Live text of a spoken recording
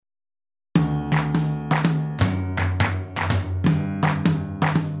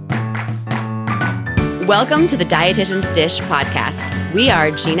Welcome to the Dietitian's Dish podcast. We are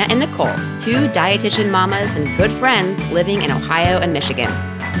Gina and Nicole, two dietitian mamas and good friends living in Ohio and Michigan.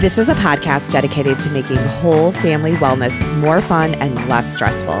 This is a podcast dedicated to making whole family wellness more fun and less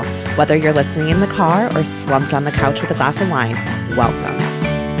stressful. Whether you're listening in the car or slumped on the couch with a glass of wine, welcome.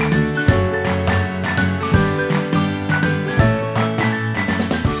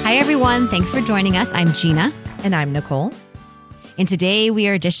 Hi, everyone. Thanks for joining us. I'm Gina. And I'm Nicole. And today we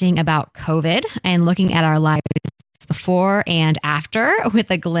are dishing about COVID and looking at our lives before and after with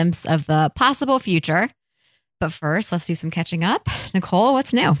a glimpse of the possible future. But first, let's do some catching up. Nicole,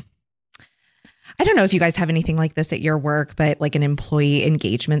 what's new? I don't know if you guys have anything like this at your work, but like an employee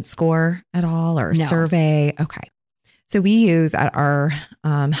engagement score at all or a survey. Okay. So we use at our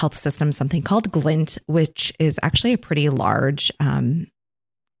health system something called Glint, which is actually a pretty large,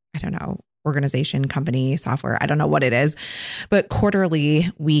 organization, company, software. I don't know what it is, but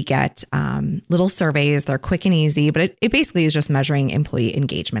quarterly we get little surveys. They're quick and easy, but it basically is just measuring employee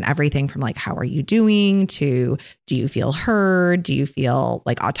engagement. Everything from like, how are you doing to do you feel heard? Do you feel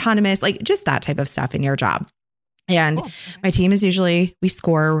like autonomous? Like just that type of stuff in your job. And Cool. Okay. My team is usually, we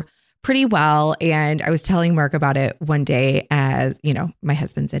score pretty well. And I was telling Mark about it one day as, my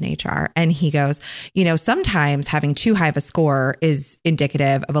husband's in HR and he goes, sometimes having too high of a score is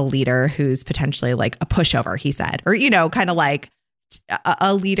indicative of a leader who's potentially like a pushover, he said, or, kind of like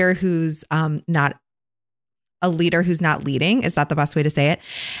a leader who's not leading. Is that the best way to say it?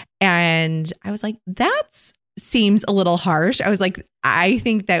 And I was like, that seems a little harsh. I was like, I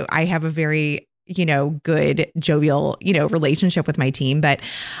think that I have a very good jovial, relationship with my team. But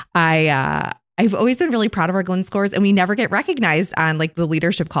I've always been really proud of our Glint scores, and we never get recognized on like the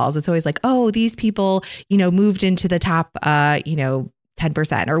leadership calls. It's always like, oh, these people, moved into the top,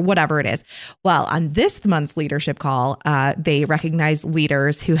 10% or whatever it is. Well, on this month's leadership call, they recognize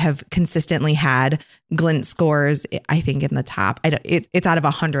leaders who have consistently had Glint scores, I think in the top, it's out of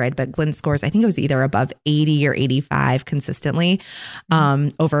 100, but Glint scores, I think it was either above 80 or 85 consistently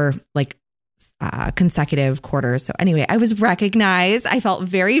over like consecutive quarters. So anyway, I was recognized. I felt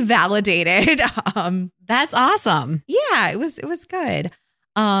very validated. That's awesome. Yeah, it was good.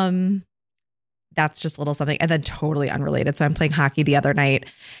 That's just a little something. And then totally unrelated. So I'm playing hockey the other night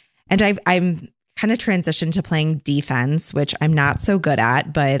and I'm kind of transitioned to playing defense, which I'm not so good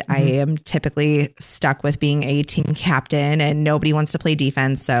at, but I am typically stuck with being a team captain and nobody wants to play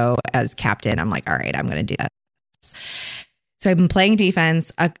defense. So as captain, I'm like, all right, I'm going to do that. So I've been playing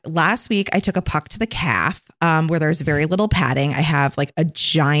defense. Last week, I took a puck to the calf where there's very little padding. I have like a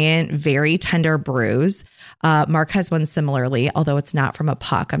giant, very tender bruise. Mark has one similarly, although it's not from a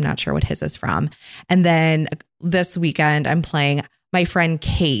puck. I'm not sure what his is from. And then this weekend, I'm playing my friend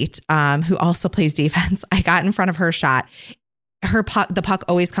Kate, who also plays defense. I got in front of her shot. The puck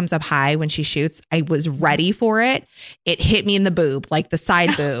always comes up high when she shoots. I was ready for it. It hit me in the boob, like the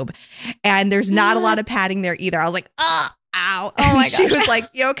side boob. And there's not a lot of padding there either. I was like, ow. Oh my She gosh. was like,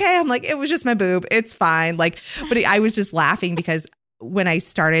 you okay? I'm like, it was just my boob. It's fine. But I was just laughing because when I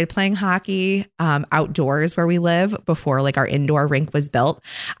started playing hockey outdoors where we live before like our indoor rink was built,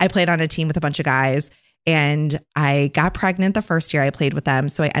 I played on a team with a bunch of guys and I got pregnant the first year I played with them.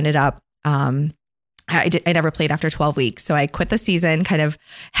 So I ended up, I never played after 12 weeks. So I quit the season kind of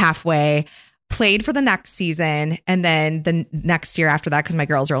halfway, played for the next season. And then the next year after that, because my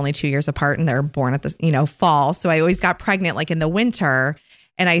girls are only 2 years apart and they're born at the, fall. So I always got pregnant like in the winter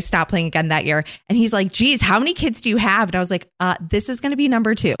and I stopped playing again that year. And he's like, geez, how many kids do you have? And I was like, this is going to be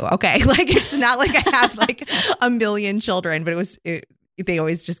number 2. Okay. Like, it's not like I have like a million children, but they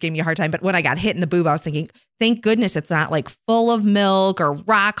always just gave me a hard time. But when I got hit in the boob, I was thinking, thank goodness it's not like full of milk or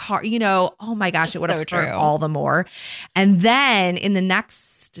rock hard, oh my gosh, it would have hurt all the more. And then in the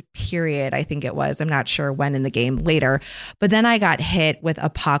next period, I think it was, I'm not sure when in the game later, but then I got hit with a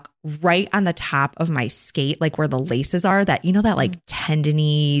puck right on the top of my skate, like where the laces are, that, that like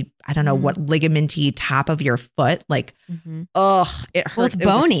tendony, I don't know what ligamenty top of your foot, like, it hurts. Well, it's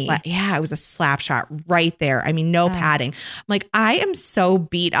bony. It was a slap shot right there. I mean, no padding. I'm like, I am so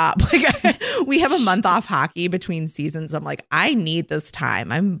beat up. Like we have a month off hockey between seasons. I'm like, I need this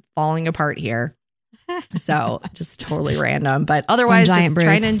time. I'm falling apart here. So just totally random, but otherwise just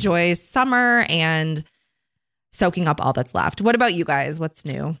trying to enjoy summer and soaking up all that's left. What about you guys? What's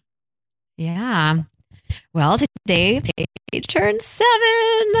new? Yeah. Well, today Paige turned 7.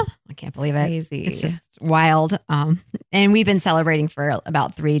 I can't believe it. Crazy. It's just wild. And we've been celebrating for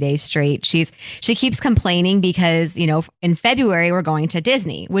about 3 days straight. She keeps complaining because, in February we're going to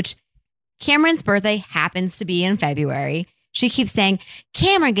Disney, which Cameron's birthday happens to be in February. She keeps saying,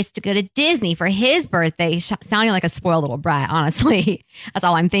 Cameron gets to go to Disney for his birthday, sounding like a spoiled little brat, honestly. That's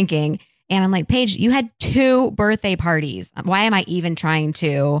all I'm thinking. And I'm like, Paige, you had 2 birthday parties. Why am I even trying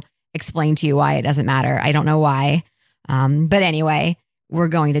to explain to you why it doesn't matter? I don't know why. But anyway, we're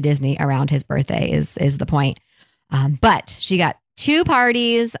going to Disney around his birthday is the point. But she got 2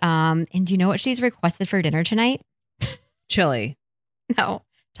 parties. And do you know what she's requested for dinner tonight? Chili. No,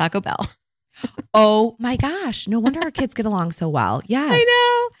 Taco Bell. Oh my gosh. No wonder our kids get along so well. Yes. I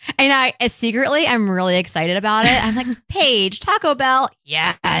know. And secretly, I'm really excited about it. I'm like, Paige, Taco Bell.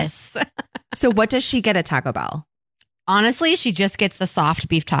 Yes. So what does she get at Taco Bell? Honestly, she just gets the soft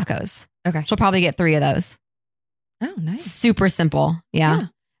beef tacos. Okay. She'll probably get 3 of those. Oh, nice. Super simple. Yeah.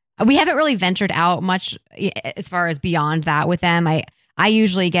 We haven't really ventured out much as far as beyond that with them. I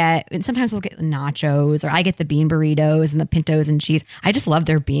usually get, and sometimes we'll get nachos, or I get the bean burritos and the pintos and cheese. I just love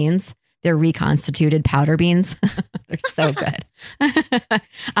their beans. They're reconstituted powder beans. They're so good.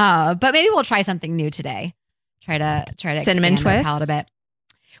 But maybe we'll try something new today. Try to cinnamon twist a bit.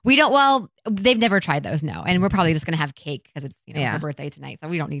 We don't. Well, they've never tried those. No, and we're probably just gonna have cake because it's her birthday tonight, so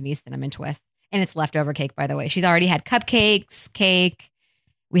we don't need any cinnamon twists. And it's leftover cake, by the way. She's already had cupcakes, cake.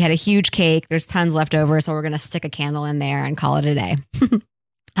 We had a huge cake. There's tons left over, so we're gonna stick a candle in there and call it a day.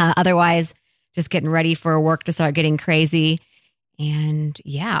 Otherwise, just getting ready for work to start getting crazy. And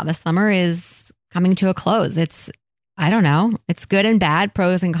yeah, the summer is coming to a close. I don't know. It's good and bad,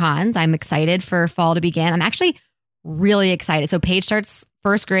 pros and cons. I'm excited for fall to begin. I'm actually really excited. So Paige starts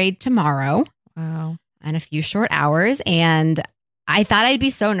first grade tomorrow. Wow. In a few short hours. And I thought I'd be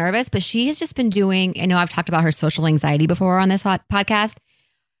so nervous, but she has just been doing, I know I've talked about her social anxiety before on this podcast.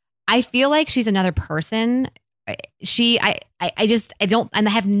 I feel like she's another person. I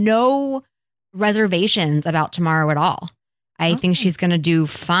have no reservations about tomorrow at all. I think she's going to do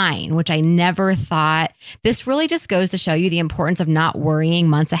fine, which I never thought. This really just goes to show you the importance of not worrying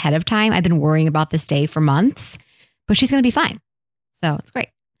months ahead of time. I've been worrying about this day for months, but she's going to be fine. So it's great.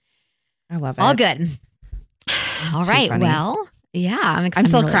 I love it. All good. All right. Funny. Well, yeah. I'm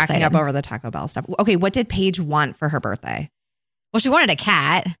still really cracking excited. up over the Taco Bell stuff. Okay. What did Paige want for her birthday? Well, she wanted a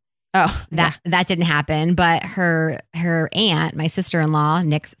cat. Oh, That didn't happen. But her aunt, my sister-in-law,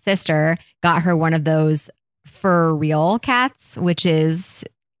 Nick's sister, got her one of those fur real cats, which is,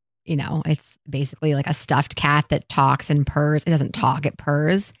 it's basically like a stuffed cat that talks and purrs. It doesn't talk, it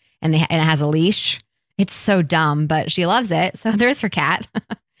purrs, and it has a leash. It's so dumb, but she loves it. So there's her cat.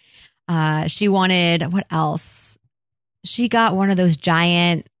 She wanted, what else? She got one of those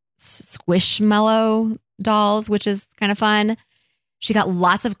giant Squishmallow dolls, which is kind of fun. She got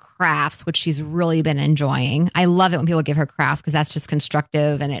lots of crafts, which she's really been enjoying. I love it when people give her crafts because that's just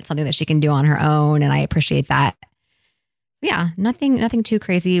constructive and it's something that she can do on her own. And I appreciate that. Yeah, nothing too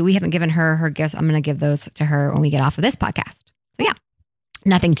crazy. We haven't given her gifts. I'm going to give those to her when we get off of this podcast. So yeah,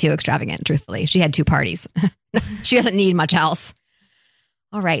 nothing too extravagant, truthfully. She had 2 parties. She doesn't need much else.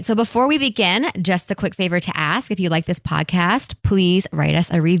 All right. So before we begin, just a quick favor to ask. If you like this podcast, please write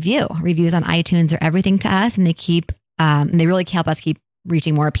us a review. Reviews on iTunes are everything to us, and they really help us keep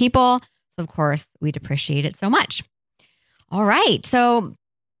reaching more people. So, of course, we'd appreciate it so much. All right. So,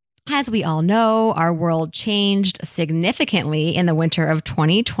 as we all know, our world changed significantly in the winter of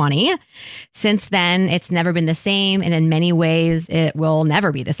 2020. Since then, it's never been the same. And in many ways, it will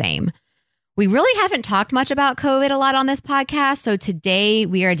never be the same. We really haven't talked much about COVID a lot on this podcast. So today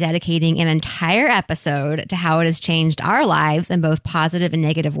we are dedicating an entire episode to how it has changed our lives in both positive and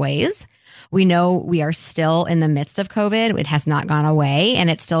negative ways. We know we are still in the midst of COVID. It has not gone away and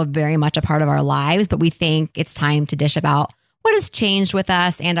it's still very much a part of our lives, but we think it's time to dish about what has changed with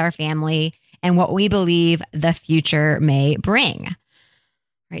us and our family and what we believe the future may bring.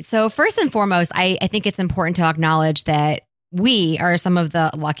 Right. So first and foremost, I think it's important to acknowledge that we are some of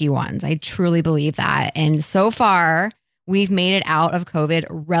the lucky ones. I truly believe that. And so far, we've made it out of COVID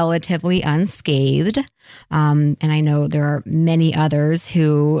relatively unscathed. And I know there are many others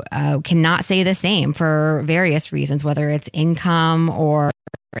who cannot say the same for various reasons, whether it's income or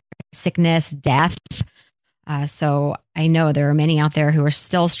sickness, death. So I know there are many out there who are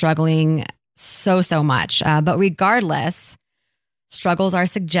still struggling so much. But regardless, struggles are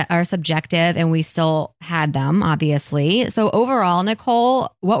subjective and we still had them, obviously. So overall,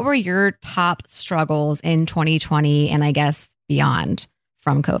 Nicole, what were your top struggles in 2020 and I guess beyond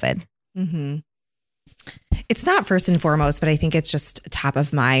from COVID? Mm-hmm. It's not first and foremost, but I think it's just top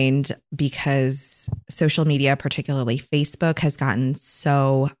of mind because social media, particularly Facebook, has gotten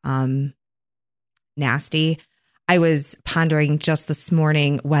so nasty. I was pondering just this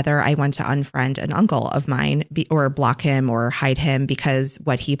morning whether I want to unfriend an uncle of mine or block him or hide him because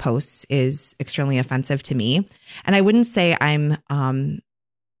what he posts is extremely offensive to me. And I wouldn't say I'm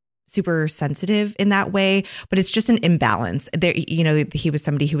super sensitive in that way, but it's just an imbalance. There, you know, he was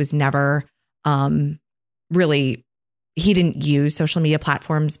somebody who was never really, he didn't use social media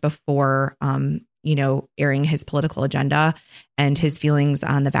platforms before, you know, airing his political agenda and his feelings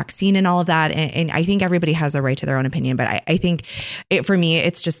on the vaccine and all of that. And I think everybody has a right to their own opinion, but I think for me,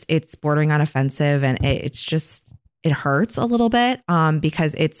 it's bordering on offensive, and it hurts a little bit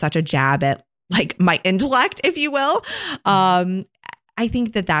because it's such a jab at like my intellect, if you will. I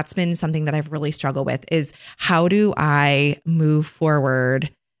think that's been something that I've really struggled with, is how do I move forward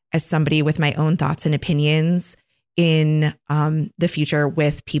as somebody with my own thoughts and opinions in the future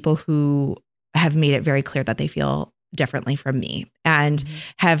with people who have made it very clear that they feel differently from me and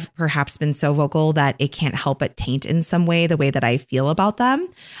have perhaps been so vocal that it can't help but taint in some way the way that I feel about them,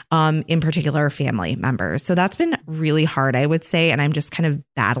 in particular family members. So that's been really hard, I would say. And I'm just kind of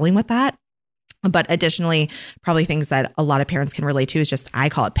battling with that. But additionally, probably things that a lot of parents can relate to is just, I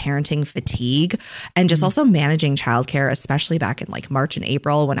call it parenting fatigue, and just also managing childcare, especially back in like March and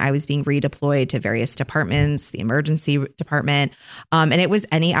April when I was being redeployed to various departments, the emergency department. And it was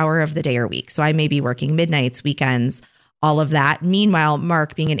any hour of the day or week. So I may be working midnights, weekends, all of that. Meanwhile,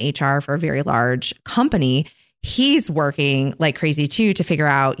 Mark, being in HR for a very large company, he's working like crazy too to figure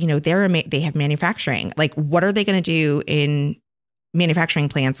out, you know, they have manufacturing. Like, what are they going to do in manufacturing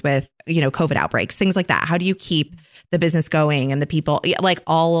plants with, you know, COVID outbreaks, things like that? How do you keep the business going and the people, like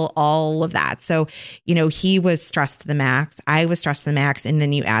all of that? So, you know, he was stressed to the max. I was stressed to the max. And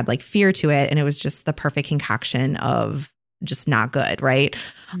then you add like fear to it. And it was just the perfect concoction of just not good. Right.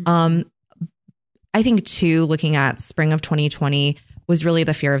 I think too, looking at spring of 2020 was really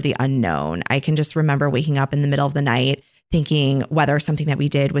the fear of the unknown. I can just remember waking up in the middle of the night thinking whether something that we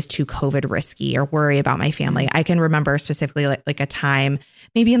did was too COVID risky or worry about my family. I can remember specifically like a time,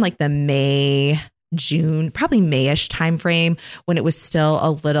 maybe in like the May, June, probably May-ish timeframe, when it was still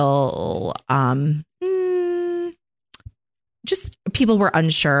a little, just people were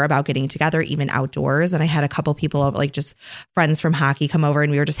unsure about getting together, even outdoors. And I had a couple people, like just friends from hockey, come over,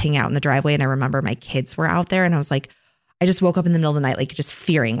 and we were just hanging out in the driveway. And I remember my kids were out there, and I was like, I just woke up in the middle of the night, like just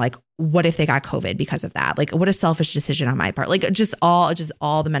fearing, like, what if they got COVID because of that? Like, what a selfish decision on my part. Like, just all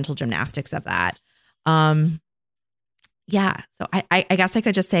the mental gymnastics of that. Yeah. So I guess I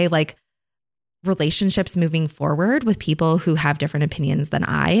could just say, like, relationships moving forward with people who have different opinions than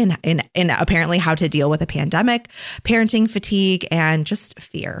I, and apparently how to deal with a pandemic, parenting fatigue, and just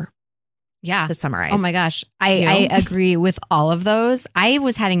fear. Yeah. To summarize. Oh my gosh. I agree with all of those. I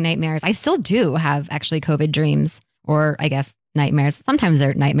was having nightmares. I still do have actually COVID dreams, or I guess nightmares. Sometimes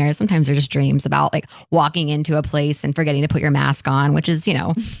they're nightmares. Sometimes they're just dreams about like walking into a place and forgetting to put your mask on, which is, you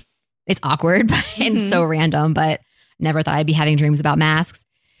know, it's awkward and so random, but never thought I'd be having dreams about masks.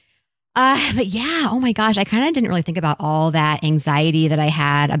 But yeah, oh my gosh, I kind of didn't really think about all that anxiety that I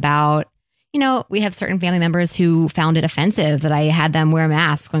had about, you know, we have certain family members who found it offensive that I had them wear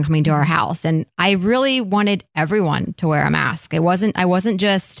masks when coming to our house. And I really wanted everyone to wear a mask. I wasn't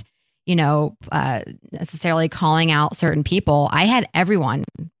just, you know, necessarily calling out certain people. I had everyone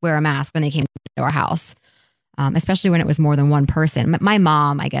wear a mask when they came to our house, especially when it was more than one person. My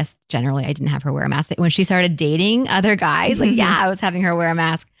mom, I guess, generally, I didn't have her wear a mask. But when she started dating other guys, like, yeah, I was having her wear a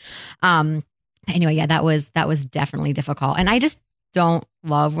mask. Anyway, yeah, that was definitely difficult. And I just don't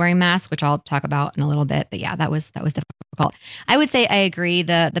love wearing masks, which I'll talk about in a little bit. But yeah, that was difficult. I would say I agree.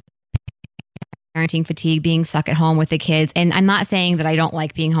 The parenting fatigue, being stuck at home with the kids. And I'm not saying that I don't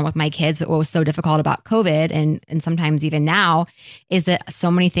like being home with my kids, but what was so difficult about COVID and sometimes even now is that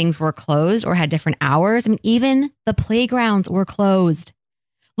so many things were closed or had different hours. I mean, even the playgrounds were closed.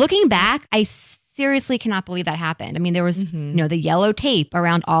 Looking back, I seriously cannot believe that happened. I mean, there was, you know, the yellow tape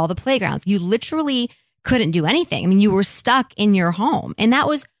around all the playgrounds. You literally couldn't do anything. I mean, you were stuck in your home, and that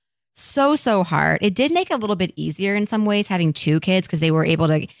was so hard. It did make it a little bit easier in some ways having two kids because they were able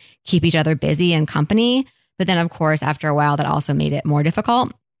to keep each other busy and company. But then, of course, after a while, that also made it more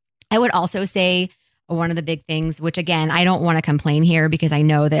difficult. I would also say one of the big things, which again, I don't want to complain here because I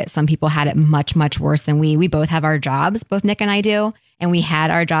know that some people had it much, much worse than we. We both have our jobs, both Nick and I do, and we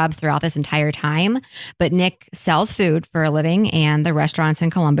had our jobs throughout this entire time. But Nick sells food for a living, and the restaurants in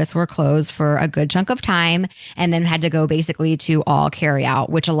Columbus were closed for a good chunk of time, and then had to go basically to all carry out,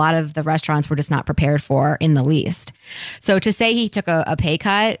 which a lot of the restaurants were just not prepared for in the least. So to say he took a pay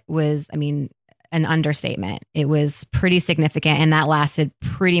cut was, I mean, an understatement. It was pretty significant, and that lasted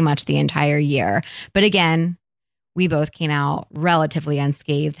pretty much the entire year. But again, we both came out relatively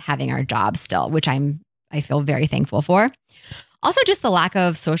unscathed, having our jobs still, which I feel very thankful for. Also, just the lack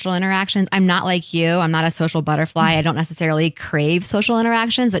of social interactions. I'm not like you. I'm not a social butterfly. I don't necessarily crave social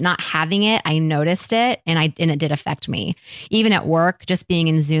interactions, but not having it, I noticed it, and it did affect me. Even at work, just being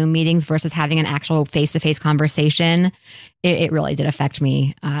in Zoom meetings versus having an actual face-to-face conversation, it really did affect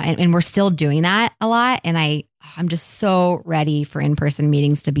me. And we're still doing that a lot. And I'm just so ready for in-person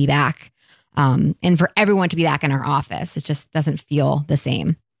meetings to be back, and for everyone to be back in our office. It just doesn't feel the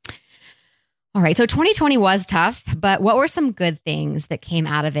same. All right. So 2020 was tough, but what were some good things that came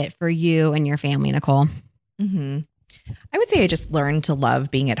out of it for you and your family, Nicole? Mm-hmm. I would say I just learned to love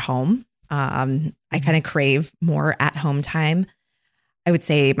being at home. I kind of crave more at home time. I would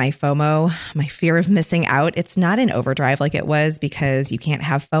say my FOMO, my fear of missing out, it's not in overdrive like it was, because you can't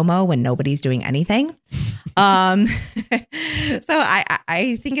have FOMO when nobody's doing anything. So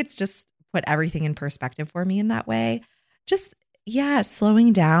I think it's just put everything in perspective for me in that way. Just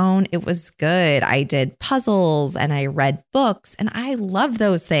slowing down. It was good. I did puzzles and I read books, and I love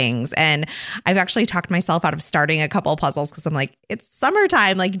those things. And I've actually talked myself out of starting a couple of puzzles because I'm like, it's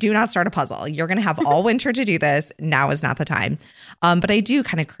summertime. Like, do not start a puzzle. You're going to have all winter to do this. Now is not the time. But I do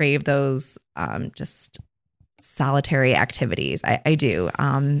kind of crave those just solitary activities. I do.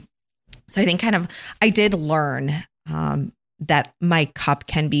 So I think I did learn that my cup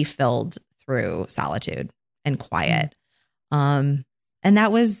can be filled through solitude and quiet. And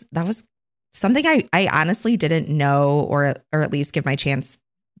that was something I honestly didn't know, or at least give my chance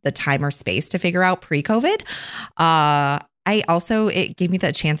the time or space to figure out pre-COVID. It gave me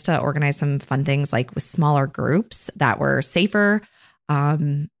the chance to organize some fun things, like with smaller groups that were safer,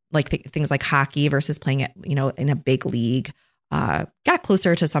 like things like hockey versus playing it, in a big league. Got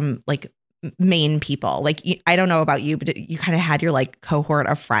closer to some like main people. Like, I don't know about you, but you kind of had your like cohort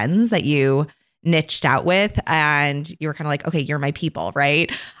of friends that you niched out with, and you were kind of like, okay, you're my people,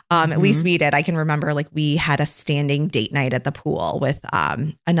 right? At least we did. I can remember like we had a standing date night at the pool with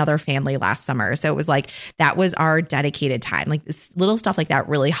another family last summer. So it was like, that was our dedicated time. Like, this little stuff like that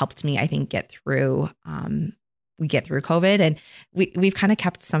really helped me, I think, get through COVID, and we've kind of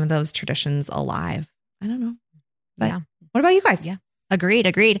kept some of those traditions alive. I don't know. But what about you guys? Yeah. Agreed.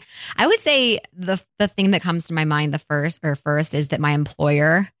 I would say the thing that comes to my mind first is that my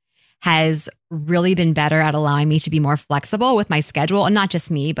employer has really been better at allowing me to be more flexible with my schedule, and not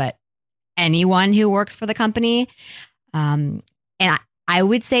just me, but anyone who works for the company. And I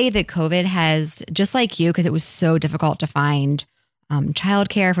would say that COVID has, just like you, because it was so difficult to find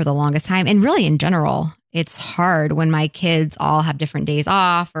childcare for the longest time, and really in general, it's hard when my kids all have different days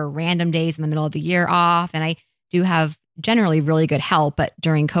off or random days in the middle of the year off. And I do have generally really good help, but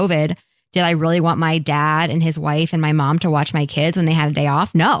during COVID, did I really want my dad and his wife and my mom to watch my kids when they had a day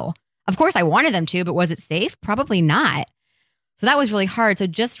off? No. Of course I wanted them to, but was it safe? Probably not. So that was really hard. So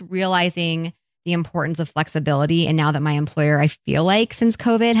just realizing the importance of flexibility. And now that my employer, I feel like since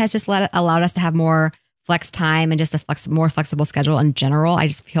COVID has just allowed us to have more flex time and just a more flexible schedule in general, I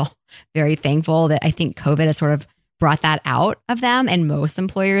just feel very thankful that I think COVID has sort of brought that out of them, and most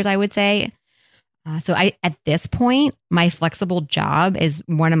employers, I would say. So at this point, my flexible job is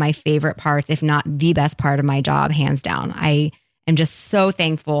one of my favorite parts, if not the best part of my job, hands down. I am just so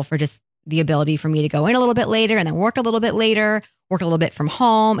thankful for just the ability for me to go in a little bit later and then work a little bit later, work a little bit from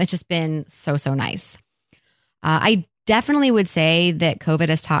home. It's just been so nice. I definitely would say that COVID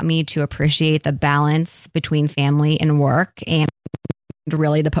has taught me to appreciate the balance between family and work, and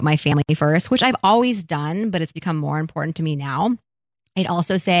really to put my family first, which I've always done, but it's become more important to me now. I'd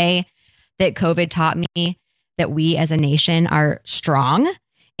also say that COVID taught me that we as a nation are strong,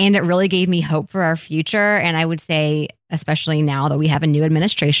 and it really gave me hope for our future. And I would say, especially now that we have a new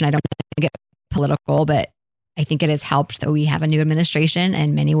administration, I don't want to get political, but I think it has helped that we have a new administration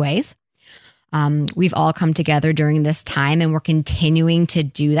in many ways. We've all come together during this time, and we're continuing to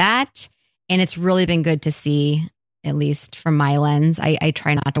do that. And it's really been good to see, at least from my lens. I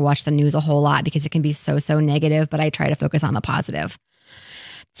try not to watch the news a whole lot because it can be so negative, but I try to focus on the positive.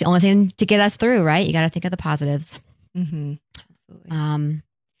 It's the only thing to get us through, right? You got to think of the positives. Mm-hmm. Absolutely.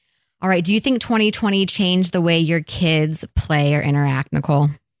 All right. Do you think 2020 changed the way your kids play or interact, Nicole?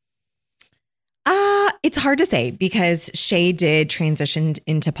 It's hard to say, because Shay did transition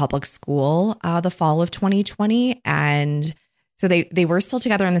into public school the fall of 2020. And so they were still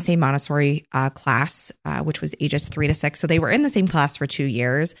together in the same Montessori class, which was ages 3 to 6. So they were in the same class for 2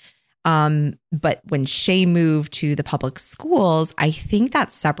 years. But when Shay moved to the public schools, I think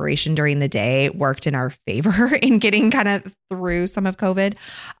that separation during the day worked in our favor in getting kind of through some of COVID,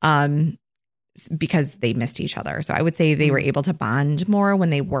 because they missed each other. So I would say they were able to bond more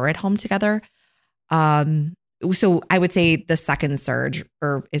when they were at home together. so I would say the second surge,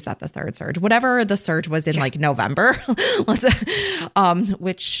 or is that the third surge? Whatever the surge was in like November,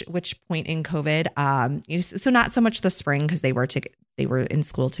 which point in COVID. So not so much the spring because they were in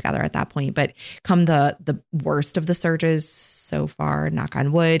school together at that point, but come the worst of the surges so far, knock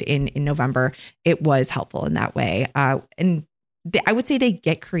on wood, in November, it was helpful in that way. And I would say they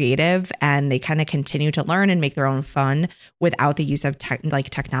get creative and they kind of continue to learn and make their own fun without the use of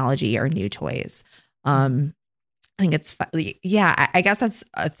technology or new toys. I think it's, yeah, I guess that's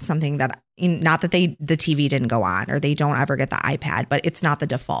something that, not that the TV didn't go on or they don't ever get the iPad, but it's not the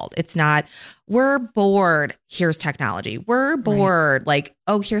default. It's not, we're bored, here's technology. We're bored, like,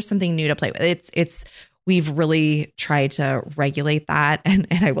 oh, here's something new to play with. We've really tried to regulate that. And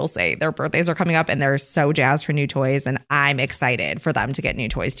I will say their birthdays are coming up and they're so jazzed for new toys. And I'm excited for them to get new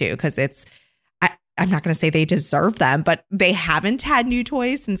toys too, because I'm not going to say they deserve them, but they haven't had new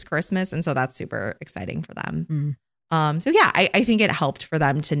toys since Christmas. And so that's super exciting for them. So yeah, I think it helped for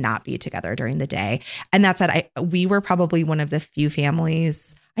them to not be together during the day. And that said, we were probably one of the few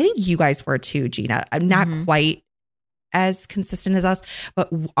families, I think you guys were too, Gina. I'm not quite as consistent as us, but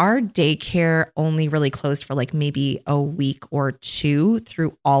our daycare only really closed for like maybe a week or two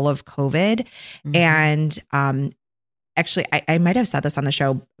through all of COVID. And actually, I might have said this on the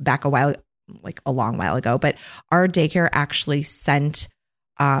show back a long while ago, but our daycare actually sent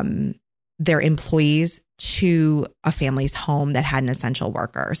their employees to a family's home that had an essential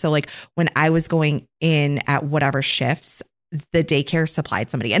worker. So like when I was going in at whatever shifts, the daycare supplied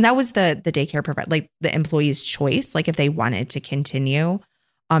somebody, and that was the daycare like the employee's choice, like if they wanted to continue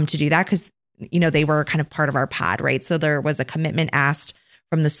to do that, because they were kind of part of our pod, right? So there was a commitment asked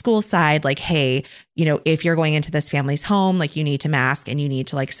from the school side, like, hey, if you're going into this family's home, like you need to mask and you need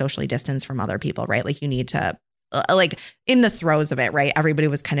to like socially distance from other people, right? Like you need to like in the throes of it, right? Everybody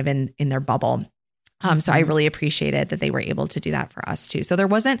was kind of in their bubble. So I really appreciated that they were able to do that for us too. So there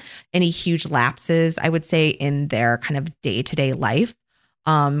wasn't any huge lapses, I would say, in their kind of day-to-day life,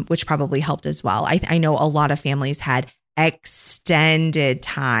 which probably helped as well. I know a lot of families had extended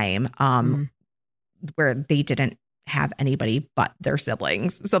time where they didn't have anybody but their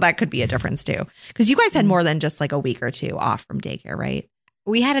siblings. So that could be a difference too. Because you guys had more than just like a week or two off from daycare, right?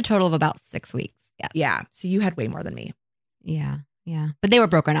 We had a total of about 6 weeks. Yeah. Yeah. So you had way more than me. Yeah. Yeah. But they were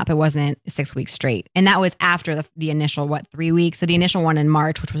broken up. It wasn't 6 weeks straight. And that was after the initial, 3 weeks? So the initial one in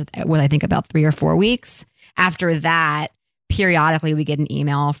March, which was I think about 3 or 4 weeks. After that, periodically we get an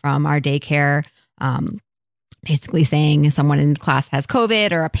email from our daycare basically saying someone in class has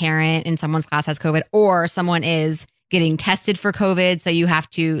COVID, or a parent in someone's class has COVID, or someone is getting tested for COVID. So you have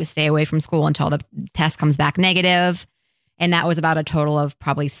to stay away from school until the test comes back negative. And that was about a total of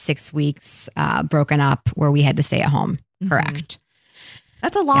probably 6 weeks broken up where we had to stay at home. Correct.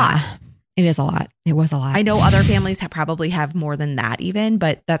 That's a lot. Yeah, it is a lot. It was a lot. I know other families probably have more than that even,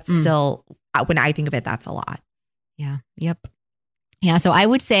 but that's still, when I think of it, that's a lot. Yeah. Yep. Yeah. So I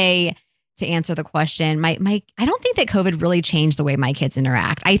would say, to answer the question, I don't think that COVID really changed the way my kids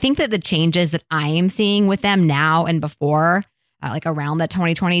interact. I think that the changes that I am seeing with them now and before, like around that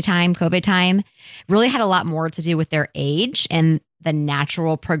 2020 time, COVID time, really had a lot more to do with their age and the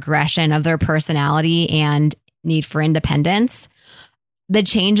natural progression of their personality and need for independence. The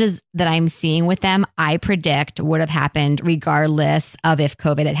changes that I'm seeing with them, I predict would have happened regardless of if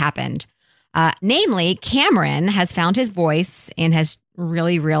COVID had happened. Namely, Cameron has found his voice and has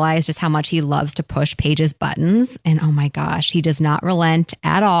really realized just how much he loves to push Paige's buttons. And oh my gosh, he does not relent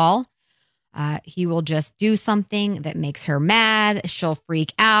at all. He will just do something that makes her mad. She'll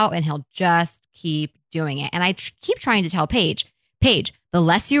freak out and he'll just keep doing it. And I keep trying to tell Paige, the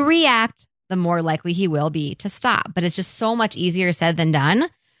less you react, the more likely he will be to stop. But it's just so much easier said than done.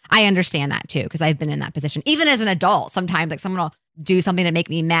 I understand that too, because I've been in that position. Even as an adult, sometimes like someone will do something to make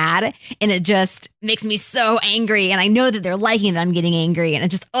me mad and it just makes me so angry. And I know that they're liking that I'm getting angry and it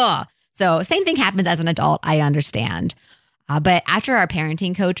just, So same thing happens as an adult. I understand. But after our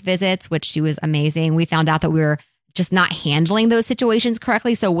parenting coach visits, which she was amazing, we found out that we were just not handling those situations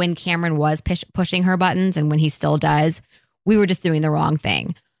correctly. So when Cameron was pushing her buttons and when he still does, we were just doing the wrong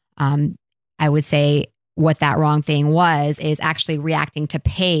thing. I would say what that wrong thing is actually reacting to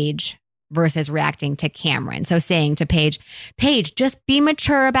Paige versus reacting to Cameron. So saying to Paige, just be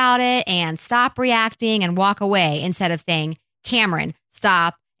mature about it and stop reacting and walk away, instead of saying, Cameron,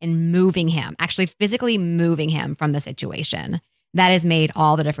 stop, and moving him, actually physically moving him from the situation. That has made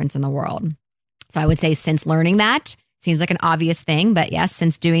all the difference in the world. So I would say since learning that, seems like an obvious thing, but yes,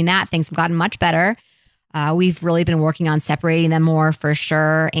 since doing that, things have gotten much better. We've really been working on separating them more for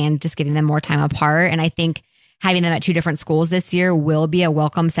sure and just giving them more time apart. And I think having them at 2 different schools this year will be a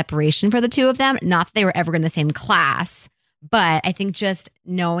welcome separation for the 2 of them. Not that they were ever in the same class, but I think just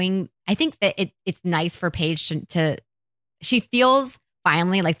knowing, I think that it's nice for Paige to she feels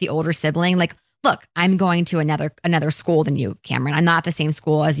finally like the older sibling, like, look, I'm going to another school than you, Cameron. I'm not at the same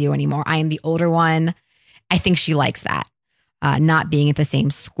school as you anymore. I am the older one. I think she likes that, not being at the same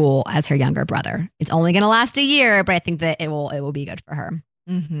school as her younger brother. It's only going to last a year, but I think that it will be good for her.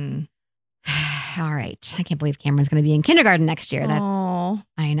 Mm-hmm. All right. I can't believe Cameron's going to be in kindergarten next year.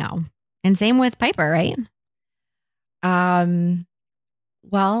 I know. And same with Piper, right?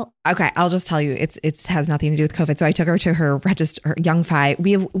 Well, okay, I'll just tell you, it has nothing to do with COVID. So I took her to her Young Five.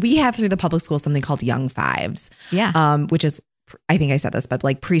 We have through the public school something called Young Fives. Yeah. Which is, I think I said this, but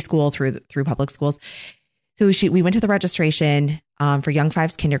like preschool through public schools. So we went to the registration for Young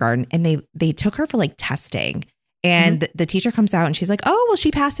Fives kindergarten, and they took her for like testing. And the teacher comes out and she's like, oh, well, she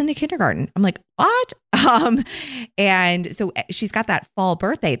passed into kindergarten. I'm like, what? And so she's got that fall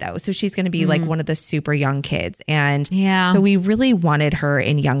birthday though. So she's going to be like one of the super young kids. And so we really wanted her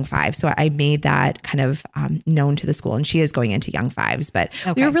in Young Five. So I made that kind of known to the school, and she is going into Young Fives, but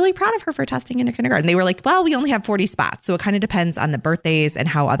we were really proud of her for testing into kindergarten. They were like, well, we only have 40 spots. So it kind of depends on the birthdays and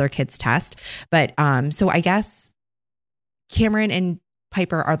how other kids test. But so I guess Cameron and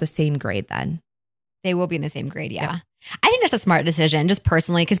Piper are the same grade then. They will be in the same grade, yeah. I think that's a smart decision, just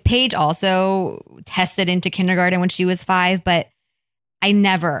personally, because Paige also tested into kindergarten when she was 5, but I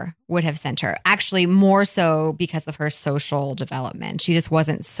never would have sent her. Actually, more so because of her social development. She just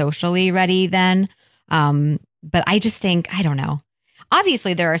wasn't socially ready then. But I just think, I don't know.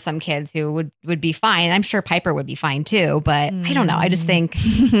 Obviously, there are some kids who would be fine. I'm sure Piper would be fine too, but I don't know. I just think,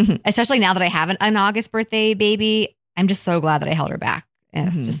 especially now that I have an August birthday baby, I'm just so glad that I held her back.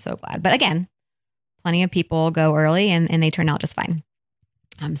 Just so glad. But again, plenty of people go early and they turn out just fine.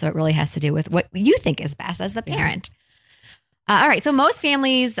 So it really has to do with what you think is best as the parent. All right. So most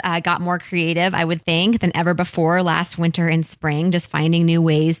families got more creative, I would think, than ever before last winter and spring, just finding new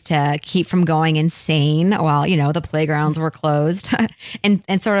ways to keep from going insane while, the playgrounds were closed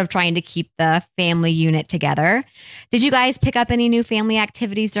and sort of trying to keep the family unit together. Did you guys pick up any new family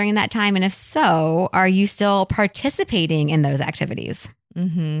activities during that time? And if so, are you still participating in those activities?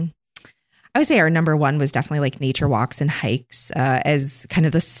 Mm-hmm. I would say our number one was definitely like nature walks and hikes. As kind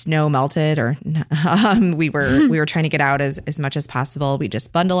of the snow melted, or we were trying to get out as much as possible. We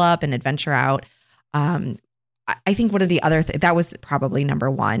just bundle up and adventure out. I think one of the other that was probably number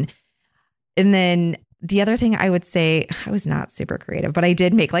one. And then the other thing I would say, I was not super creative, but I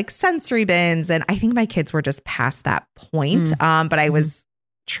did make like sensory bins, and I think my kids were just past that point. But I was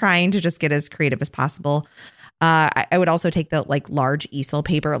trying to just get as creative as possible. I would also take the like large easel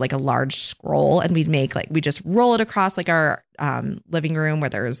paper, like a large scroll, and we just roll it across like our living room where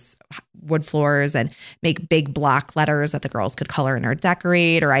there's wood floors, and make big block letters that the girls could color in or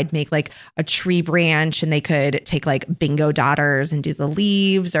decorate. Or I'd make like a tree branch and they could take like bingo daughters and do the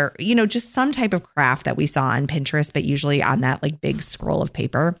leaves, or, just some type of craft that we saw on Pinterest, but usually on that like big scroll of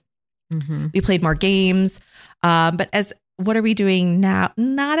paper. We played more games. But what are we doing now?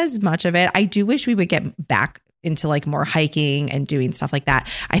 Not as much of it. I do wish we would get back into like more hiking and doing stuff like that.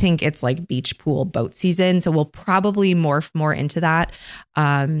 I think it's like beach, pool, boat season. So we'll probably morph more into that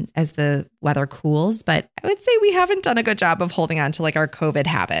as the weather cools. But I would say we haven't done a good job of holding on to like our COVID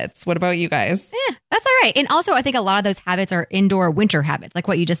habits. What about you guys? Yeah, that's all right. And also I think a lot of those habits are indoor winter habits, like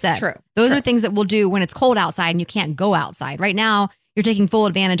what you just said. True. Those are things that we'll do when it's cold outside and you can't go outside. Right now, you're taking full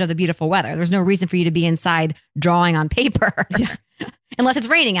advantage of the beautiful weather. There's no reason for you to be inside drawing on paper unless it's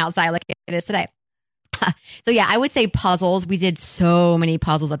raining outside like it is today. So yeah, I would say puzzles. We did so many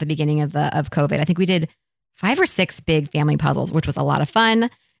puzzles at the beginning of COVID. I think we did 5 or 6 big family puzzles, which was a lot of fun.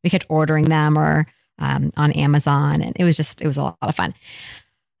 We kept ordering them or on Amazon, and it was a lot of fun.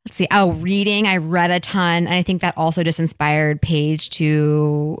 Let's see. Oh, reading. I read a ton, and I think that also just inspired Paige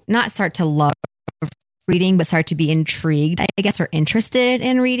to not start to love reading, but start to be intrigued, I guess, or interested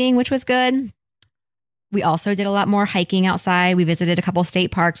in reading, which was good. We also did a lot more hiking outside. We visited a couple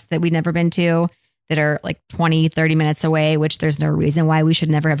state parks that we'd never been to, that are like 20, 30 minutes away, which there's no reason why we should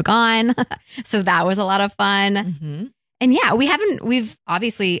never have gone. So that was a lot of fun. And yeah, we haven't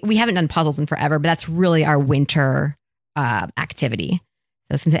done puzzles in forever, but that's really our winter activity.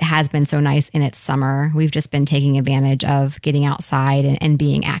 So since it has been so nice in its summer, we've just been taking advantage of getting outside and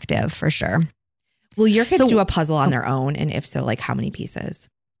being active for sure. Will your kids do a puzzle on their own? And if so, like how many pieces?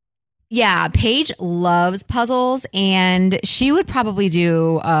 Yeah, Paige loves puzzles, and she would probably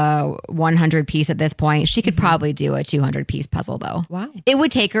do a 100 piece at this point. She could probably do a 200 piece puzzle though. Wow. It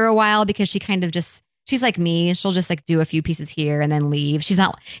would take her a while because she she's like me. She'll just like do a few pieces here and then leave. She's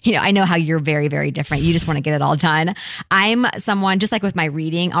not, I know how you're very, very different. You just want to get it all done. I'm someone just like with my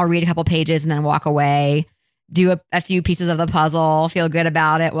reading, I'll read a couple pages and then walk away, do a few pieces of the puzzle, feel good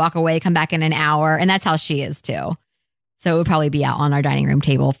about it, walk away, come back in an hour. And that's how she is too. So it would probably be out on our dining room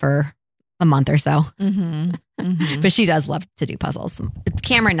table for a month or so. But she does love to do puzzles.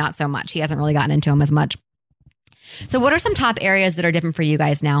 Cameron, not so much. He hasn't really gotten into them as much. So what are some top areas that are different for you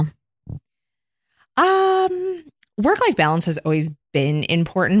guys now? Work-life balance has always been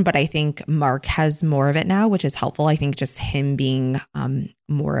important, but I think Mark has more of it now, which is helpful. I think just him being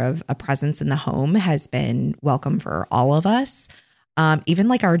more of a presence in the home has been welcome for all of us. Even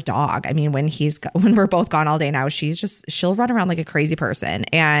like our dog. I mean, when we're both gone all day now, she'll run around like a crazy person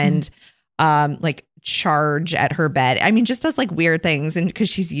and like charge at her bed. I mean, just does like weird things, and because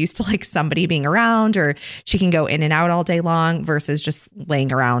she's used to like somebody being around, or she can go in and out all day long versus just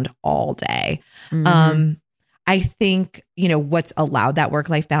laying around all day. I think, what's allowed that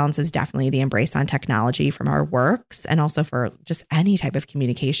work-life balance is definitely the embrace on technology from our works, and also for just any type of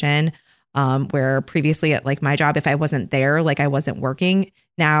communication. Where previously at like my job, if I wasn't there, like I wasn't working.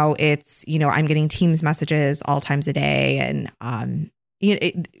 Now it's, I'm getting Teams messages all times a day, and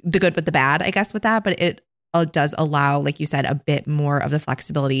the good with the bad, I guess, with that. But it does allow, like you said, a bit more of the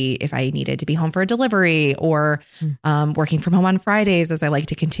flexibility if I needed to be home for a delivery, or working from home on Fridays, as I like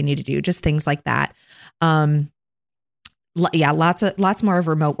to continue to do, just things like that. Lots more of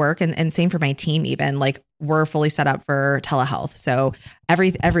remote work, and same for my team. Even like we're fully set up for telehealth. So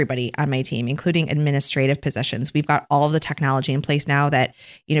everybody on my team, including administrative positions, we've got all of the technology in place now that,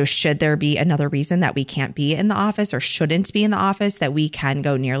 should there be another reason that we can't be in the office or shouldn't be in the office, that we can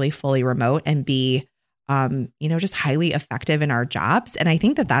go nearly fully remote and be, just highly effective in our jobs. And I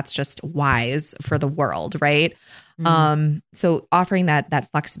think that that's just wise for the world, right? So offering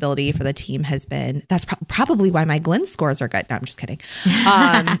that flexibility for the team that's probably why my Glenn scores are good. No, I'm just kidding.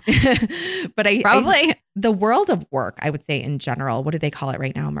 But the world of work, I would say in general, what do they call it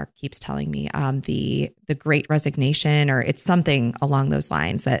right now? Mark keeps telling me, the great resignation, or it's something along those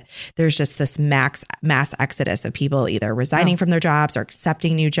lines, that there's just this mass exodus of people either resigning from their jobs or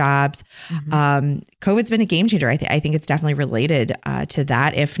accepting new jobs. COVID's been a game changer. I think it's definitely related to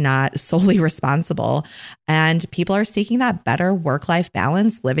that, if not solely responsible. And people are seeking that better work-life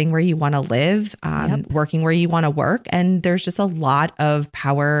balance, living where you want to live, working where you want to work. And there's just a lot of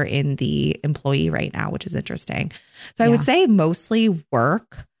power in the employee right now, which is interesting. So I would say mostly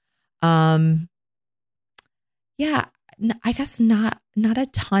work. I guess not a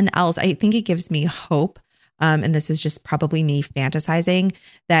ton else. I think it gives me hope. And this is just probably me fantasizing,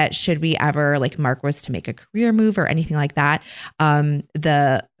 that should we ever, like Mark was to make a career move or anything like that,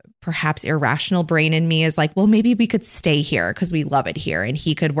 the perhaps irrational brain in me is like, well, maybe we could stay here because we love it here, and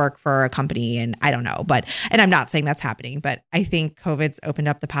he could work for a company, and I don't know, and I'm not saying that's happening, but I think COVID's opened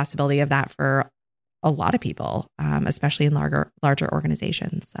up the possibility of that for a lot of people, especially in larger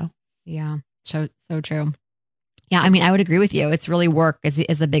organizations. So yeah, so true. Yeah, I mean, I would agree with you. It's really work is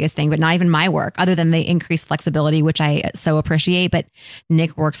the biggest thing, but not even my work, other than the increased flexibility, which I so appreciate. But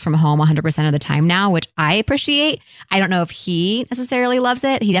Nick works from home 100% of the time now, which I appreciate. I don't know if he necessarily loves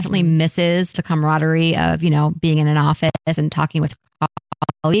it. He definitely misses the camaraderie of, being in an office and talking with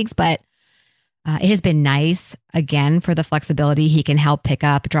colleagues. But it has been nice, again, for the flexibility. He can help pick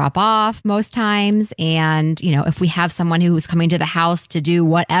up, drop off most times. And, if we have someone who's coming to the house to do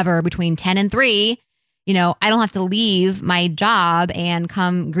whatever between 10 and 3, I don't have to leave my job and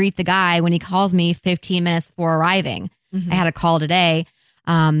come greet the guy when he calls me 15 minutes before arriving. I had a call today.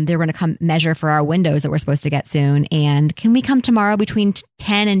 They're going to come measure for our windows that we're supposed to get soon. And can we come tomorrow between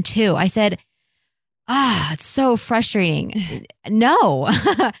 10 and 2? I said, it's so frustrating. No,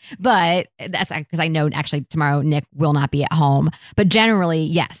 but that's because I know actually tomorrow Nick will not be at home. But generally,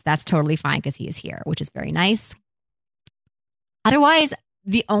 yes, that's totally fine because he is here, which is very nice. Otherwise,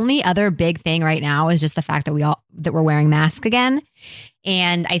 the only other big thing right now is just the fact that we're wearing masks again.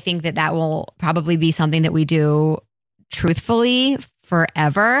 And I think that will probably be something that we do truthfully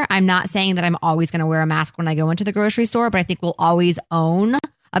forever. I'm not saying that I'm always going to wear a mask when I go into the grocery store, but I think we'll always own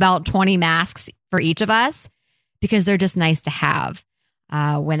about 20 masks for each of us, because they're just nice to have.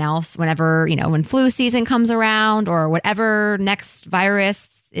 Whenever, when flu season comes around, or whatever next virus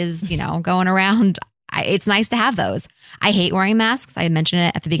is, going around, it's nice to have those. I hate wearing masks. I mentioned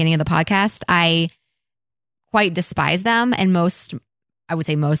it at the beginning of the podcast. I quite despise them. And I would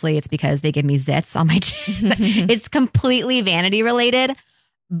say mostly it's because they give me zits on my chin. It's completely vanity related,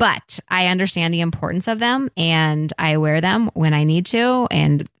 but I understand the importance of them, and I wear them when I need to.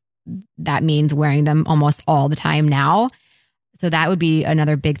 And that means wearing them almost all the time now. So that would be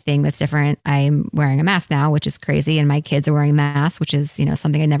another big thing that's different. I'm wearing a mask now, which is crazy. And my kids are wearing masks, which is,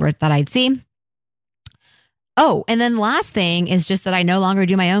 something I never thought I'd see. Oh, and then last thing is just that I no longer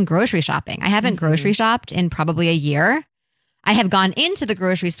do my own grocery shopping. I haven't grocery shopped in probably a year. I have gone into the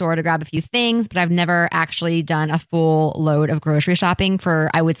grocery store to grab a few things, but I've never actually done a full load of grocery shopping for,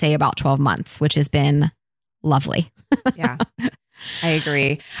 I would say, about 12 months, which has been lovely. Yeah, I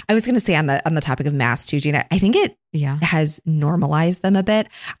agree. I was going to say on the topic of masks too, Gina, I think it has normalized them a bit.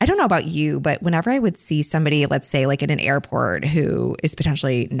 I don't know about you, but whenever I would see somebody, let's say like in an airport who is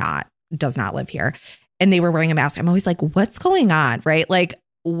potentially does not live here, and they were wearing a mask, I'm always like, what's going on? Right? Like,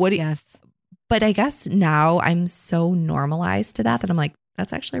 what? Yes. But I guess now I'm so normalized to that I'm like,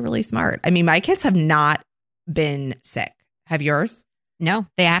 that's actually really smart. I mean, my kids have not been sick. Have yours? No,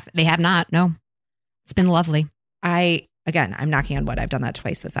 they have not. No, it's been lovely. Again, I'm knocking on wood. I've done that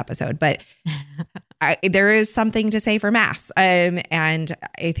twice this episode, but there is something to say for masks. And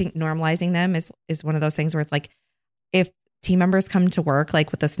I think normalizing them is one of those things where it's like, if team members come to work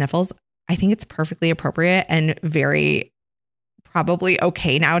like with the sniffles, I think it's perfectly appropriate and very probably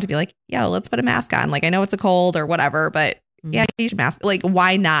okay now to be like, yo, let's put a mask on. Like, I know it's a cold or whatever, but yeah, you should mask. Like,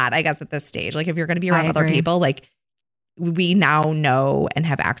 why not? I guess at this stage, like if you're going to be around other people, like we now know and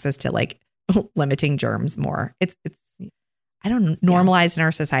have access to like limiting germs more. It's I don't know, normalized in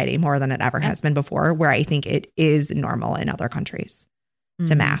our society more than it ever has been before, where I think it is normal in other countries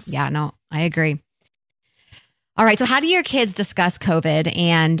to mask. Yeah, no, I agree. All right. So how do your kids discuss COVID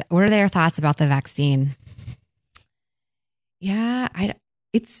and what are their thoughts about the vaccine? Yeah,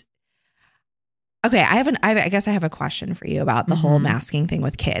 it's okay. I guess I have a question for you about the whole masking thing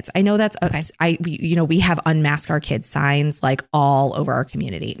with kids. I know that's we have unmask our kids signs like all over our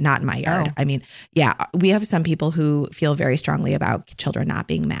community, not in my yard. Oh. I mean, yeah, we have some people who feel very strongly about children not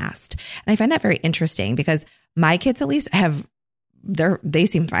being masked. And I find that very interesting because my kids at least they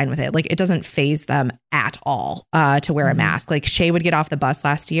seem fine with it. Like it doesn't faze them at all to wear a mask. Like Shay would get off the bus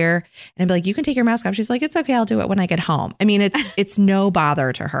last year and I'd be like, you can take your mask off. She's like, it's okay. I'll do it when I get home. I mean, it's no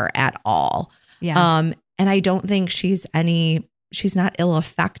bother to her at all. Yeah. And I don't think she's not ill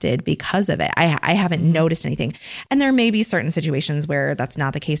affected because of it. I haven't noticed anything. And there may be certain situations where that's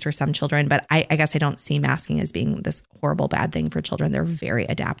not the case for some children, but I guess I don't see masking as being this horrible bad thing for children. They're very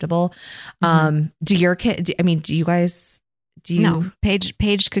adaptable. Do you guys? No,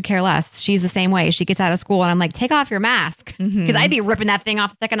 Paige could care less. She's the same way. She gets out of school and I'm like, take off your mask because I'd be ripping that thing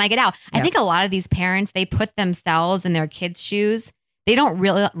off the second I get out. I think a lot of these parents, they put themselves in their kids' shoes. They don't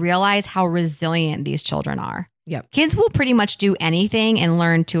realize how resilient these children are. Yep. Kids will pretty much do anything and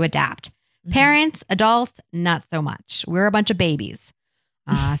learn to adapt. Parents, adults, not so much. We're a bunch of babies.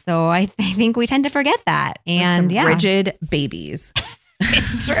 So I think we tend to forget that. And rigid babies.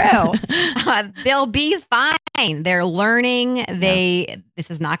 It's true. They'll be fine. They're learning. This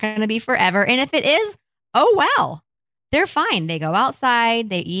is not going to be forever. And if it is, oh, well, they're fine. They go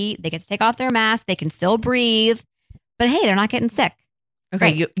outside, they eat, they get to take off their mask. They can still breathe, but hey, they're not getting sick.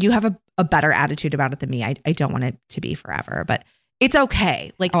 Okay. Right. You have a better attitude about it than me. I don't want it to be forever, but it's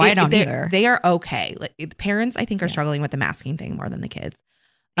okay. Like, I don't either. They are okay. Like the parents, I think, are struggling with the masking thing more than the kids.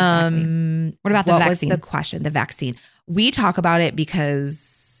 Exactly. What about the vaccine? What was the question? The vaccine. We talk about it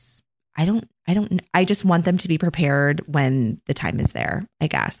because I just want them to be prepared when the time is there, I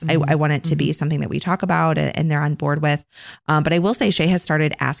guess. I want it to be something that we talk about and they're on board with. But I will say Shay has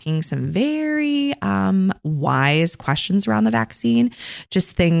started asking some very wise questions around the vaccine.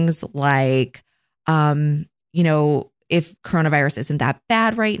 Just things like, if coronavirus isn't that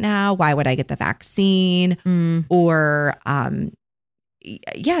bad right now, why would I get the vaccine? Or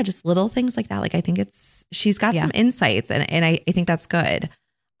just little things like that. Like I think she's got some insights and I think that's good.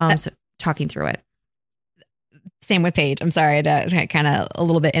 So talking through it. Same with Paige. I'm sorry to kind of a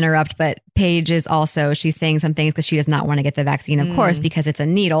little bit interrupt, but Paige is also, she's saying some things because she does not want to get the vaccine, of course, because it's a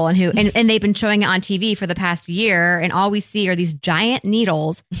needle and they've been showing it on TV for the past year. And all we see are these giant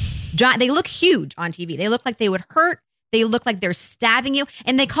needles. They look huge on TV. They look like they would hurt. They look like they're stabbing you,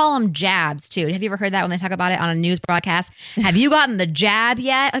 and they call them jabs too. Have you ever heard that when they talk about it on a news broadcast? Have you gotten the jab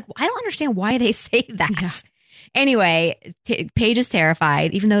yet? Like, I don't understand why they say that. Yeah. Anyway, Paige is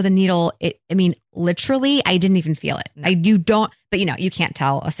terrified, even though the needle, literally, I didn't even feel it. But you can't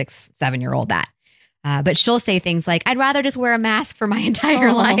tell a 6-7-year-old that. But she'll say things like, I'd rather just wear a mask for my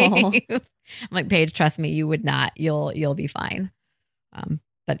entire life. I'm like, Paige, trust me, you would not. You'll be fine.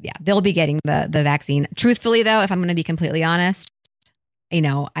 But yeah, they'll be getting the vaccine. Truthfully, though, if I'm going to be completely honest,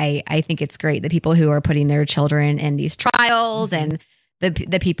 I think it's great. The people who are putting their children in these trials and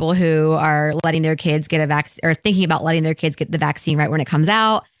the people who are letting their kids get a vaccine or thinking about letting their kids get the vaccine right when it comes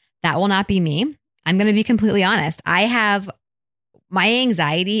out, that will not be me. I'm going to be completely honest. I have my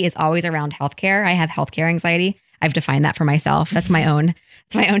anxiety is always around healthcare. I have healthcare anxiety. I've defined that for myself. That's my own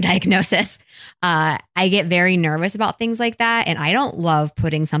diagnosis. I get very nervous about things like that. And I don't love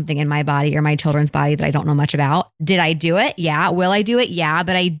putting something in my body or my children's body that I don't know much about. Did I do it? Yeah. Will I do it? Yeah.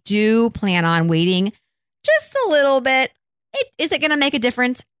 But I do plan on waiting just a little bit. Is it going to make a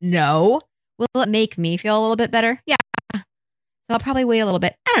difference? No. Will it make me feel a little bit better? Yeah. So I'll probably wait a little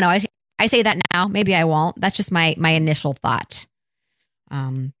bit. I don't know. I say that now. Maybe I won't. That's just my initial thought.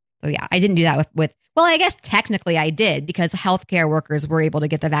 So yeah, I didn't do that with well, I guess technically I did because healthcare workers were able to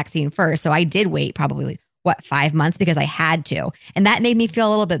get the vaccine first. So I did wait probably 5 months because I had to. And that made me feel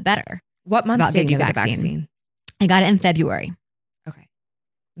a little bit better. What month did you get the vaccine? I got it in February. Okay.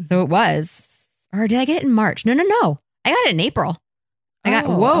 So it was, or did I get it in March? No. I got it in April.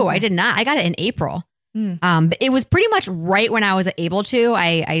 I did not. I got it in April. But it was pretty much right when I was able to.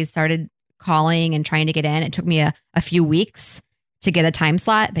 I started calling and trying to get in. It took me a few weeks to get a time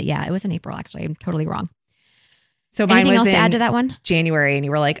slot. But yeah, it was in April, actually. I'm totally wrong. So mine Anything was else to in add to that one? January, and you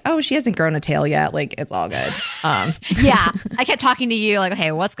were like, oh, she hasn't grown a tail yet. Like, it's all good. Yeah. I kept talking to you like,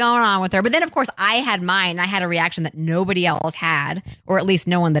 okay, what's going on with her? But then, of course, I had mine. I had a reaction that nobody else had, or at least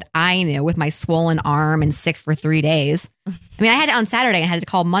no one that I knew, with my swollen arm and sick for 3 days. I mean, I had it on Saturday and had to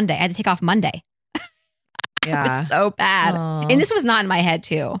call Monday. I had to take off Monday. Yeah. It was so bad. Aww. And this was not in my head,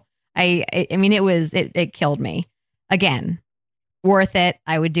 too. I mean, it killed me. Again, worth it.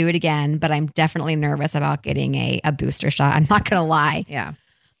 I would do it again, but I'm definitely nervous about getting a booster shot. I'm not going to lie. Yeah.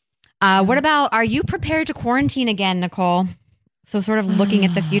 What about, are you prepared to quarantine again, Nicole? So sort of looking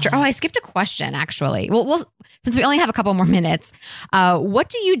at the future. Oh, I skipped a question, actually. Well, since we only have a couple more minutes, what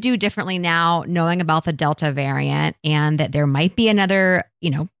do you do differently now, knowing about the Delta variant and that there might be another,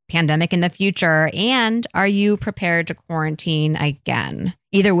 pandemic in the future? And are you prepared to quarantine again,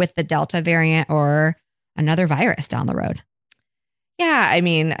 either with the Delta variant or another virus down the road? Yeah, I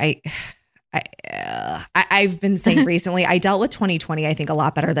mean, I've been saying recently, I dealt with 2020, I think, a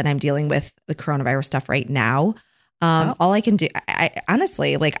lot better than I'm dealing with the coronavirus stuff right now. All I can do, I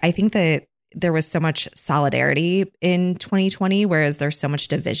honestly, I think that there was so much solidarity in 2020, whereas there's so much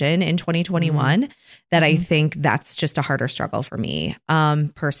division in 2021 that I think that's just a harder struggle for me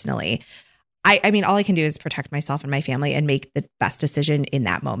personally. I mean, all I can do is protect myself and my family and make the best decision in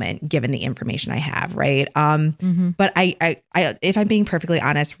that moment, given the information I have. Right. But I, if I'm being perfectly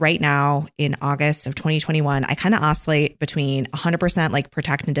honest, right now in August of 2021, I kind of oscillate between 100%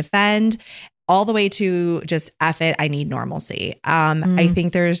 protect and defend, all the way to just F it, I need normalcy. I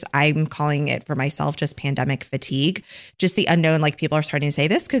think I'm calling it for myself just pandemic fatigue, just the unknown. People are starting to say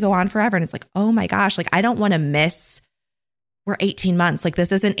this could go on forever. And it's oh my gosh, I don't want to miss. We're 18 months.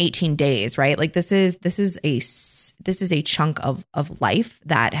 This isn't 18 days, right? This is a chunk of life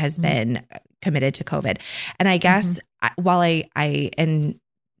that has been committed to COVID. And I guess while and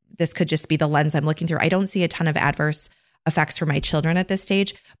this could just be the lens I'm looking through, I don't see a ton of adverse effects for my children at this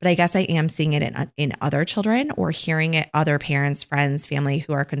stage, but I guess I am seeing it in other children, or hearing it other parents, friends, family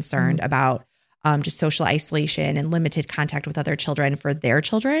who are concerned about just social isolation and limited contact with other children for their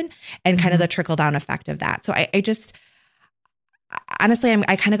children, and kind of the trickle down effect of that. So I just, honestly,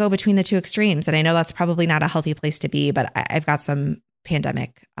 I kind of go between the two extremes, and I know that's probably not a healthy place to be, but I've got some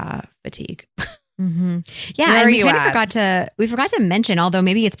pandemic fatigue. Yeah, and we forgot to mention, although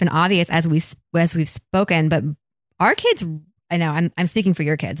maybe it's been obvious as we've spoken, but our kids, I know I'm speaking for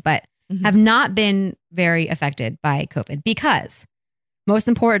your kids, but have not been very affected by COVID, because most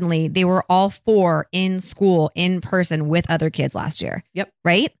importantly, they were all 4 in school in person with other kids last year. Yep.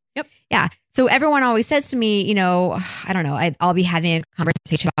 Right? Yep. Yeah. So everyone always says to me, I don't know, I'll be having a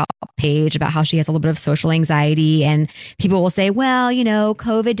conversation about Paige about how she has a little bit of social anxiety, and people will say, well,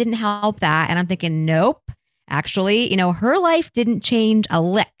 COVID didn't help that. And I'm thinking, nope, actually, her life didn't change a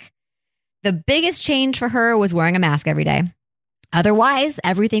lick. The biggest change for her was wearing a mask every day. Otherwise,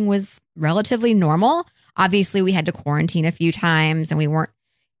 everything was relatively normal. Obviously, we had to quarantine a few times, and we weren't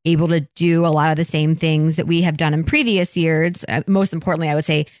able to do a lot of the same things that we have done in previous years. Most importantly, I would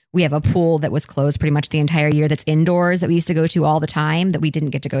say we have a pool that was closed pretty much the entire year, that's indoors, that we used to go to all the time, that we didn't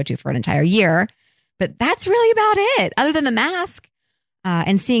get to go to for an entire year. But that's really about it, other than the mask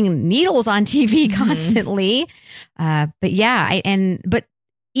and seeing needles on TV constantly. But yeah, but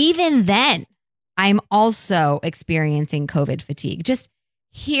even then, I'm also experiencing COVID fatigue, just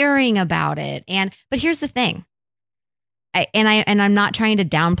hearing about it. But here's the thing. I'm not trying to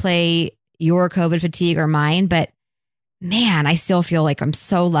downplay your COVID fatigue or mine, but man, I still feel like I'm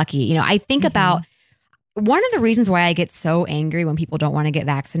so lucky. I think about one of the reasons why I get so angry when people don't want to get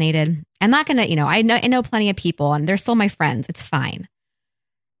vaccinated. I'm not going to, I know plenty of people, and they're still my friends. It's fine.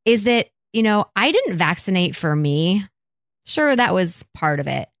 Is that, I didn't vaccinate for me. Sure, that was part of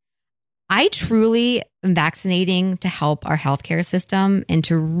it. I truly am vaccinating to help our healthcare system and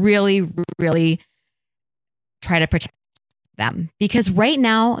to really, really try to protect them, because right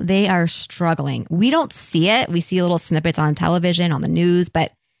now they are struggling. We don't see it. We see little snippets on television, on the news,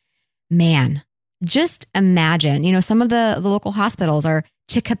 but man, just imagine, some of the local hospitals are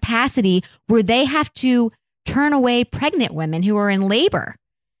to capacity where they have to turn away pregnant women who are in labor.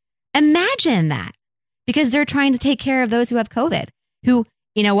 Imagine that, because they're trying to take care of those who have COVID, who,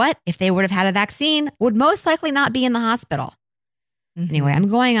 you know what, if they would have had a vaccine, would most likely not be in the hospital. Anyway, I'm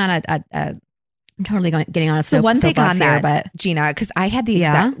going on I'm totally getting on a So one thing on that, but Gina, because I had the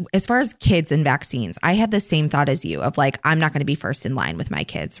exact, as far as kids and vaccines, I had the same thought as you of like, I'm not going to be first in line with my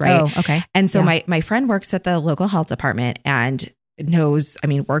kids, right? Oh, okay. And so my friend works at the local health department and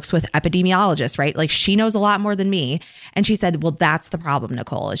works with epidemiologists, right? Like she knows a lot more than me. And she said, well, that's the problem,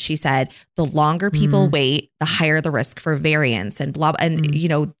 Nicole. She said, the longer people wait, the higher the risk for variants and blah, and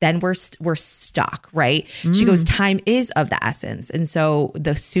then we're stuck, right? She goes, time is of the essence. And so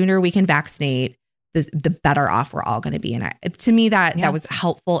the sooner we can vaccinate, the better off we're all going to be. And to me, that was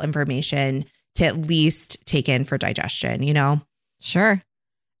helpful information to at least take in for digestion, Sure.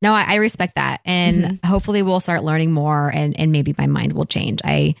 No, I respect that. And hopefully we'll start learning more and maybe my mind will change.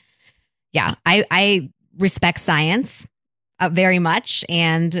 I respect science very much.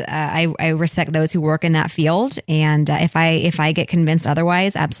 And I respect those who work in that field. And if I get convinced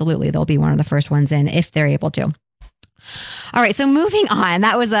otherwise, absolutely, they'll be one of the first ones in if they're able to. All right. So moving on,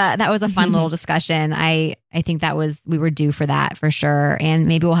 that was a fun little discussion. I think we were due for that for sure. And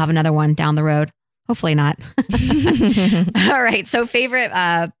maybe we'll have another one down the road. Hopefully not. All right. So favorite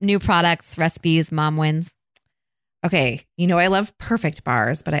new products, recipes, mom wins. Okay. I love Perfect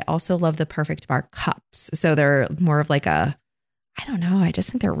Bars, but I also love the Perfect Bar cups. So they're more of like I don't know. I just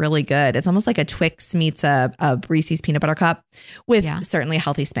think they're really good. It's almost like a Twix meets a Reese's peanut butter cup with certainly a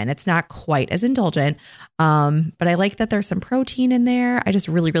healthy spin. It's not quite as indulgent, but I like that there's some protein in there. I just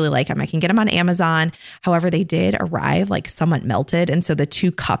really, really like them. I can get them on Amazon. However, they did arrive like somewhat melted. And so the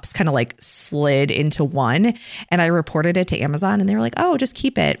two cups kind of like slid into one. And I reported it to Amazon and they were like, oh, just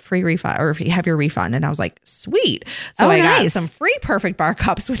keep it, free refund, or if you have your refund. And I was like, sweet. So I got some free Perfect Bar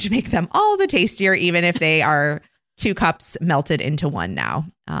cups, which make them all the tastier, even if they are two cups melted into one now.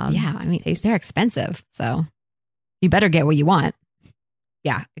 They're expensive. So you better get what you want.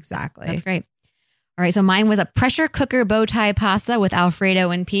 Yeah, exactly. That's great. All right. So mine was a pressure cooker bow tie pasta with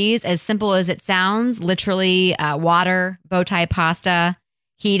Alfredo and peas. As simple as it sounds, literally water, bow tie pasta,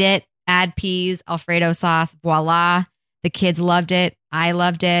 heat it, add peas, Alfredo sauce, voila. The kids loved it. I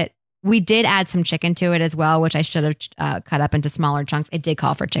loved it. We did add some chicken to it as well, which I should have cut up into smaller chunks. It did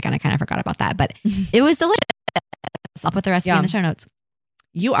call for chicken. I kind of forgot about that, but it was delicious. I'll put the recipe in the show notes.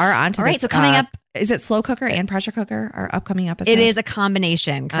 You are on to All right, this. so coming up. Is it slow cooker and pressure cooker our upcoming episode? It is a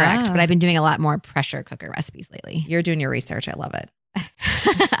combination, correct. But I've been doing a lot more pressure cooker recipes lately. You're doing your research. I love it.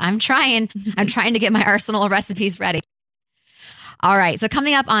 I'm trying to get my arsenal of recipes ready. All right. So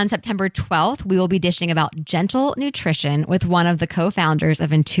coming up on September 12th, we will be dishing about gentle nutrition with one of the co-founders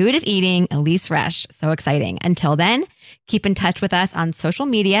of Intuitive Eating, Elise Resch. So exciting. Until then, keep in touch with us on social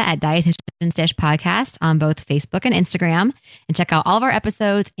media at Dietitian's Dish Podcast on both Facebook and Instagram. And check out all of our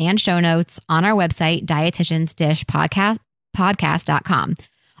episodes and show notes on our website, dietitiansdishpodcast.com.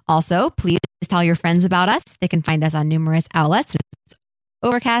 Also, please tell your friends about us. They can find us on numerous outlets: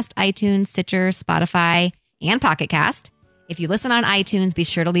 Overcast, iTunes, Stitcher, Spotify, and Pocket Cast. If you listen on iTunes, be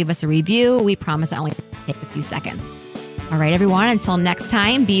sure to leave us a review. We promise it only takes a few seconds. All right, everyone. Until next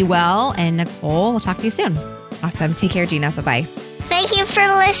time, be well. And Nicole, we'll talk to you soon. Awesome. Take care, Gina. Bye-bye. Thank you for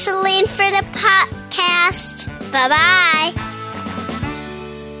listening for the podcast. Bye-bye.